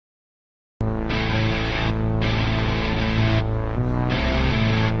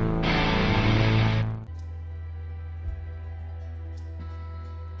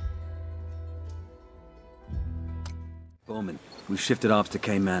We've shifted ops to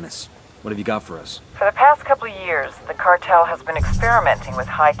Caymanas. What have you got for us? For the past couple of years, the cartel has been experimenting with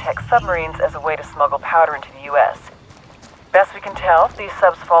high-tech submarines as a way to smuggle powder into the U.S. Best we can tell, these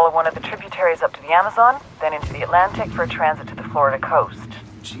subs follow one of the tributaries up to the Amazon, then into the Atlantic for a transit to the Florida coast.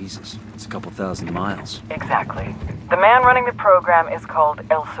 Jesus, it's a couple thousand miles. Exactly. The man running the program is called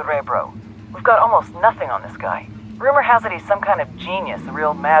El Cerebro. We've got almost nothing on this guy. Rumor has it he's some kind of genius, a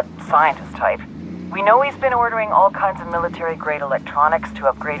real mad scientist type. We know he's been ordering all kinds of military-grade electronics to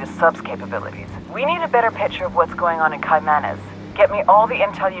upgrade his subs capabilities. We need a better picture of what's going on in Caymanas. Get me all the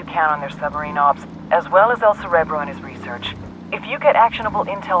intel you can on their submarine ops, as well as El Cerebro and his research. If you get actionable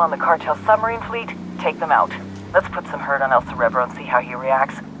intel on the cartel submarine fleet, take them out. Let's put some hurt on El Cerebro and see how he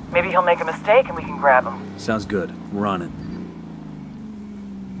reacts. Maybe he'll make a mistake and we can grab him. Sounds good. We're on it.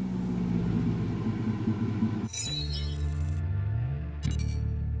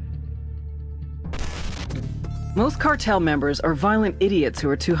 Most cartel members are violent idiots who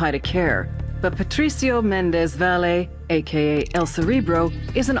are too high to care, but Patricio Mendez Valle, aka El Cerebro,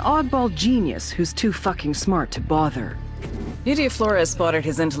 is an oddball genius who's too fucking smart to bother. Nydia Flores spotted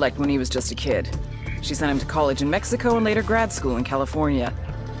his intellect when he was just a kid. She sent him to college in Mexico and later grad school in California.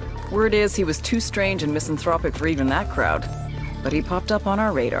 Word is he was too strange and misanthropic for even that crowd, but he popped up on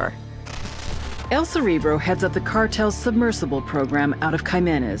our radar. El Cerebro heads up the cartel's submersible program out of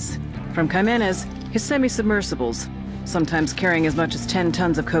Caymanas. From Caymanas, his semi-submersibles, sometimes carrying as much as 10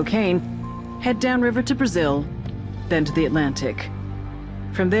 tons of cocaine, head downriver to Brazil, then to the Atlantic.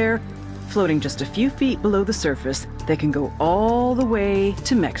 From there, floating just a few feet below the surface, they can go all the way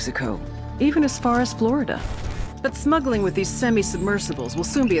to Mexico, even as far as Florida. But smuggling with these semi-submersibles will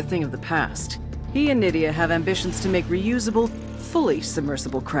soon be a thing of the past. He and Nydia have ambitions to make reusable, fully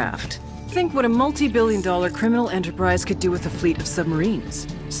submersible craft. Think what a multi-billion-dollar criminal enterprise could do with a fleet of submarines.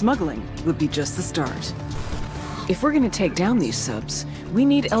 Smuggling would be just the start. If we're gonna take down these subs, we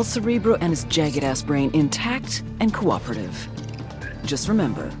need El Cerebro and his jagged-ass brain intact and cooperative. Just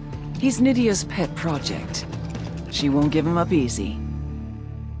remember, he's Nydia's pet project. She won't give him up easy.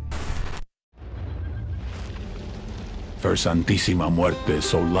 For Santísima Muerte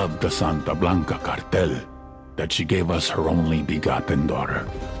so loved the Santa Blanca Cartel that she gave us her only begotten daughter,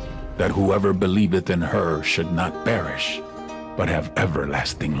 that whoever believeth in her should not perish, but have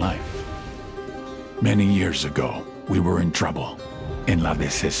everlasting life. Many years ago, we were in trouble, in la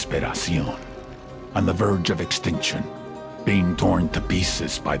desesperación, on the verge of extinction, being torn to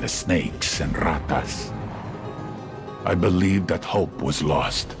pieces by the snakes and ratas. I believed that hope was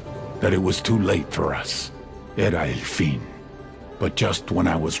lost, that it was too late for us. Era el fin. But just when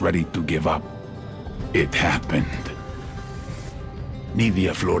I was ready to give up, it happened.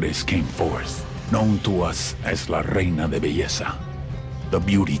 Nydia Flores came forth, known to us as La Reina de Belleza, the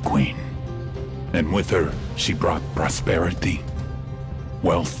Beauty Queen. And with her, she brought prosperity,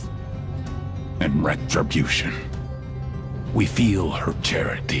 wealth, and retribution. We feel her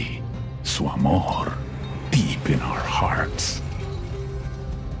charity, su amor, deep in our hearts.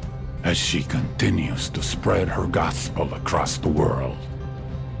 As she continues to spread her gospel across the world,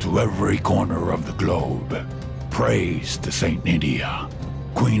 to every corner of the globe, praise to Saint Nydia,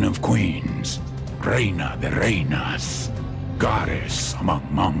 Queen of Queens, Reina de Reinas, Goddess among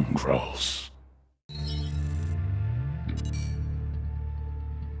mongrels.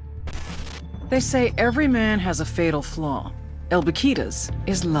 They say every man has a fatal flaw. El Baquita's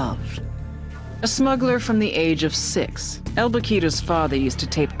is love. A smuggler from the age of 6, El Baquita's father used to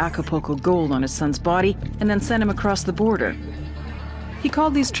tape Acapulco gold on his son's body and then send him across the border. He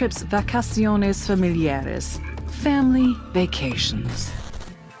called these trips vacaciones familiares, family vacations.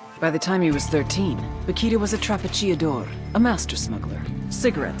 By the time he was 13, Baquita was a trapechiador, a master smuggler.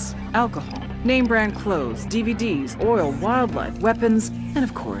 Cigarettes, alcohol, name-brand clothes, DVDs, oil, wildlife, weapons, and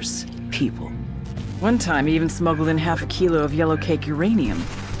of course, people. One time he even smuggled in half a kilo of yellow cake uranium.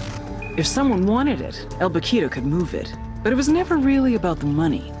 If someone wanted it, El Baquita could move it. But it was never really about the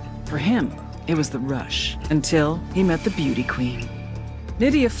money. For him, it was the rush, until he met the Beauty Queen.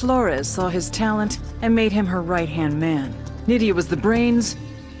 Nydia Flores saw his talent and made him her right-hand man. Nydia was the brains,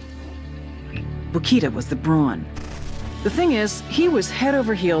 Baquita was the brawn. The thing is, he was head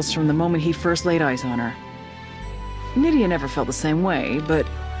over heels from the moment he first laid eyes on her. Nydia never felt the same way, but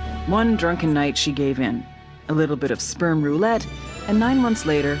one drunken night she gave in. A little bit of sperm roulette, and 9 months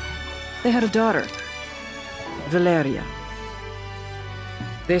later, they had a daughter, Valeria.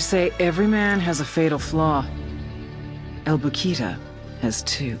 They say every man has a fatal flaw. El Baquita has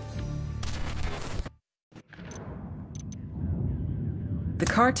 2. The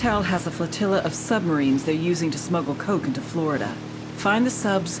cartel has a flotilla of submarines they're using to smuggle coke into Florida. Find the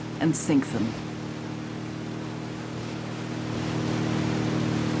subs and sink them.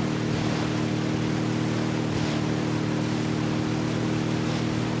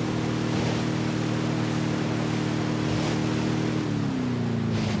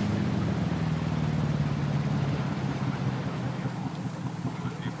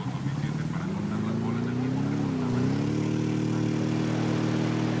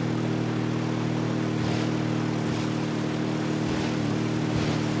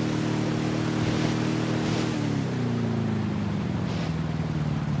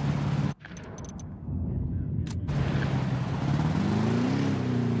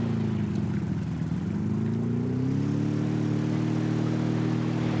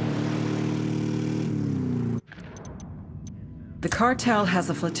 cartel has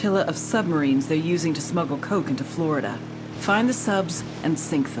a flotilla of submarines they're using to smuggle coke into Florida. Find the subs and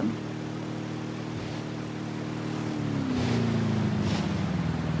sink them.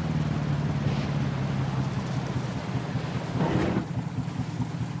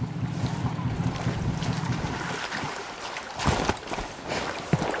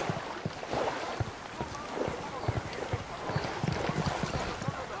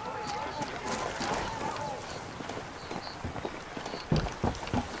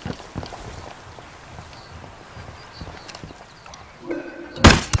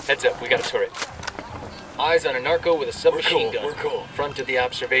 Heads up, we got a turret. Eyes on a narco with a submachine gun. We're cool. Front of the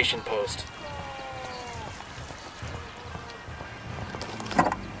observation post.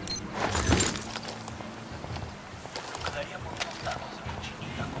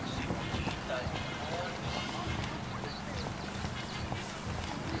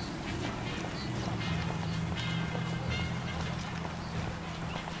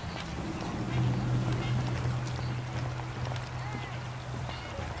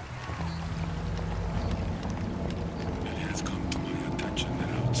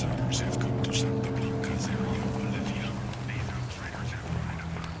 Have come to Santa Blanca's area of Bolivia.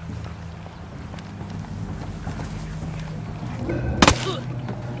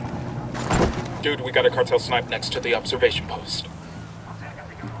 Dude, we got a cartel snipe next to the observation post.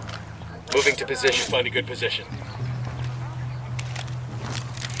 Moving to position. Find a good position.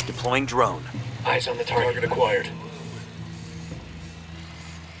 Deploying drone. Eyes on the target acquired.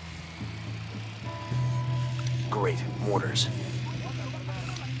 Great. Mortars.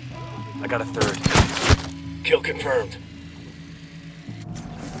 I got a third. Kill confirmed.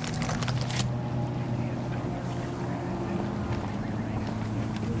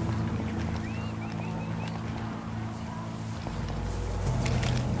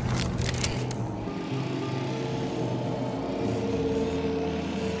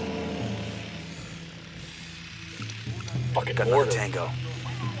 Fucking got another tango.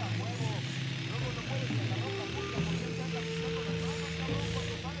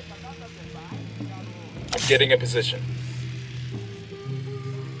 I'm getting a position.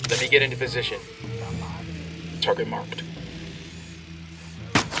 Let me get into position. Target marked.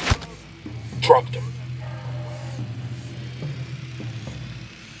 Dropped him.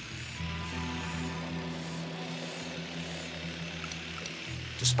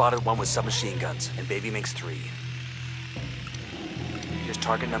 Just spotted one with submachine guns, and baby makes 3. Here's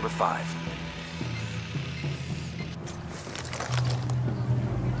target number 5.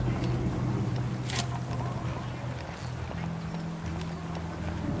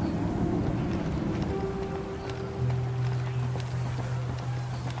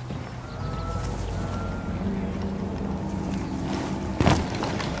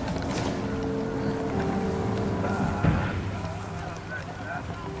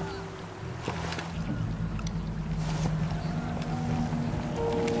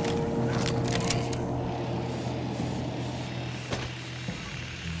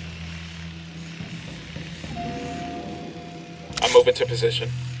 I'm moving to position.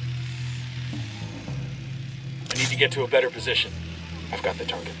 I need to get to a better position. I've got the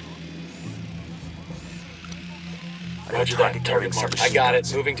target. Roger that. Target marked. I got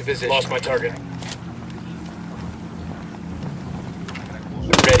it. Moving to position. Lost my target.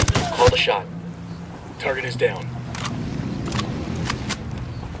 Ready. Call the shot. Target is down.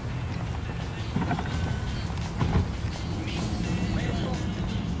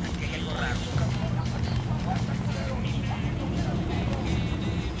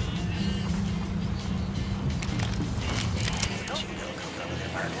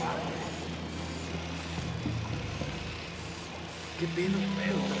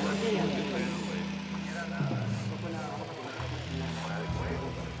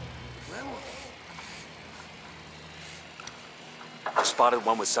 Spotted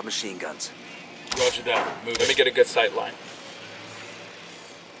one with submachine guns. Roger that. Move. Let me get a good sight line.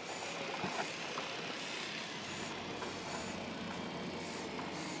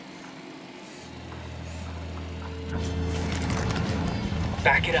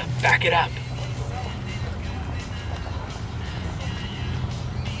 Back it up. Back it up.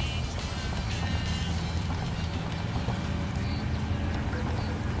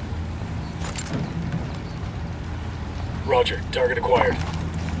 Roger. Target acquired.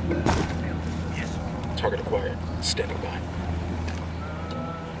 Target acquired. Standing by.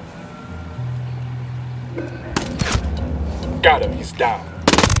 Got him. He's down.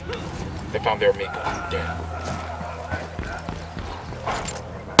 They found their amigo. Damn.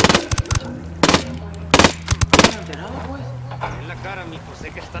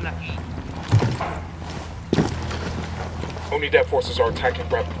 Unidad forces are attacking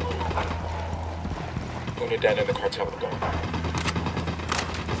rapidly. Unidad and the cartel are going.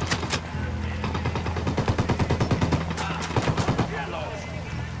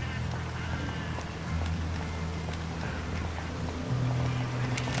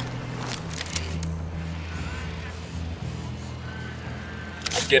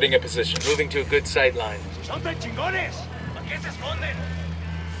 I'm getting a position. Moving to a good sight line.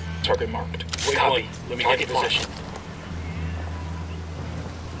 Target marked. Wait, Copy. let me Target get in position.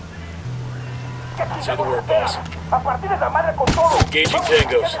 Say the word, boss. Engaging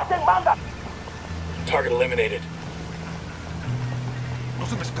tangos. Target eliminated. No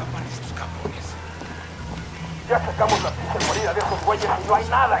se me escapan estos cabrones. Ya sacamos la pinche morida de esos güeyes y no hay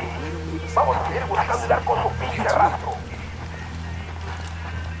nada ahí. Vamos a seguir buscando y dar con su pinche rastro.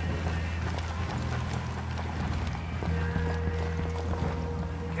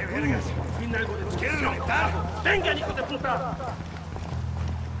 ¡Qué vergas! Por fin algo de los quieren reventar. ¡Vengan, hijos de puta!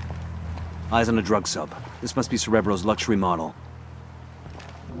 Eyes on a drug sub. This must be Cerebro's luxury model.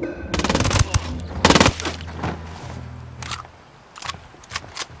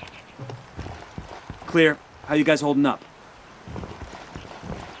 Clear. How you guys holding up?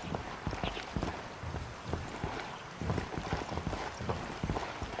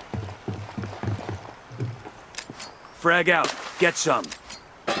 Frag out. Get some.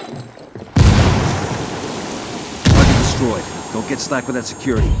 Target destroyed. Don't get slack with that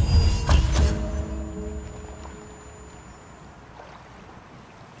security.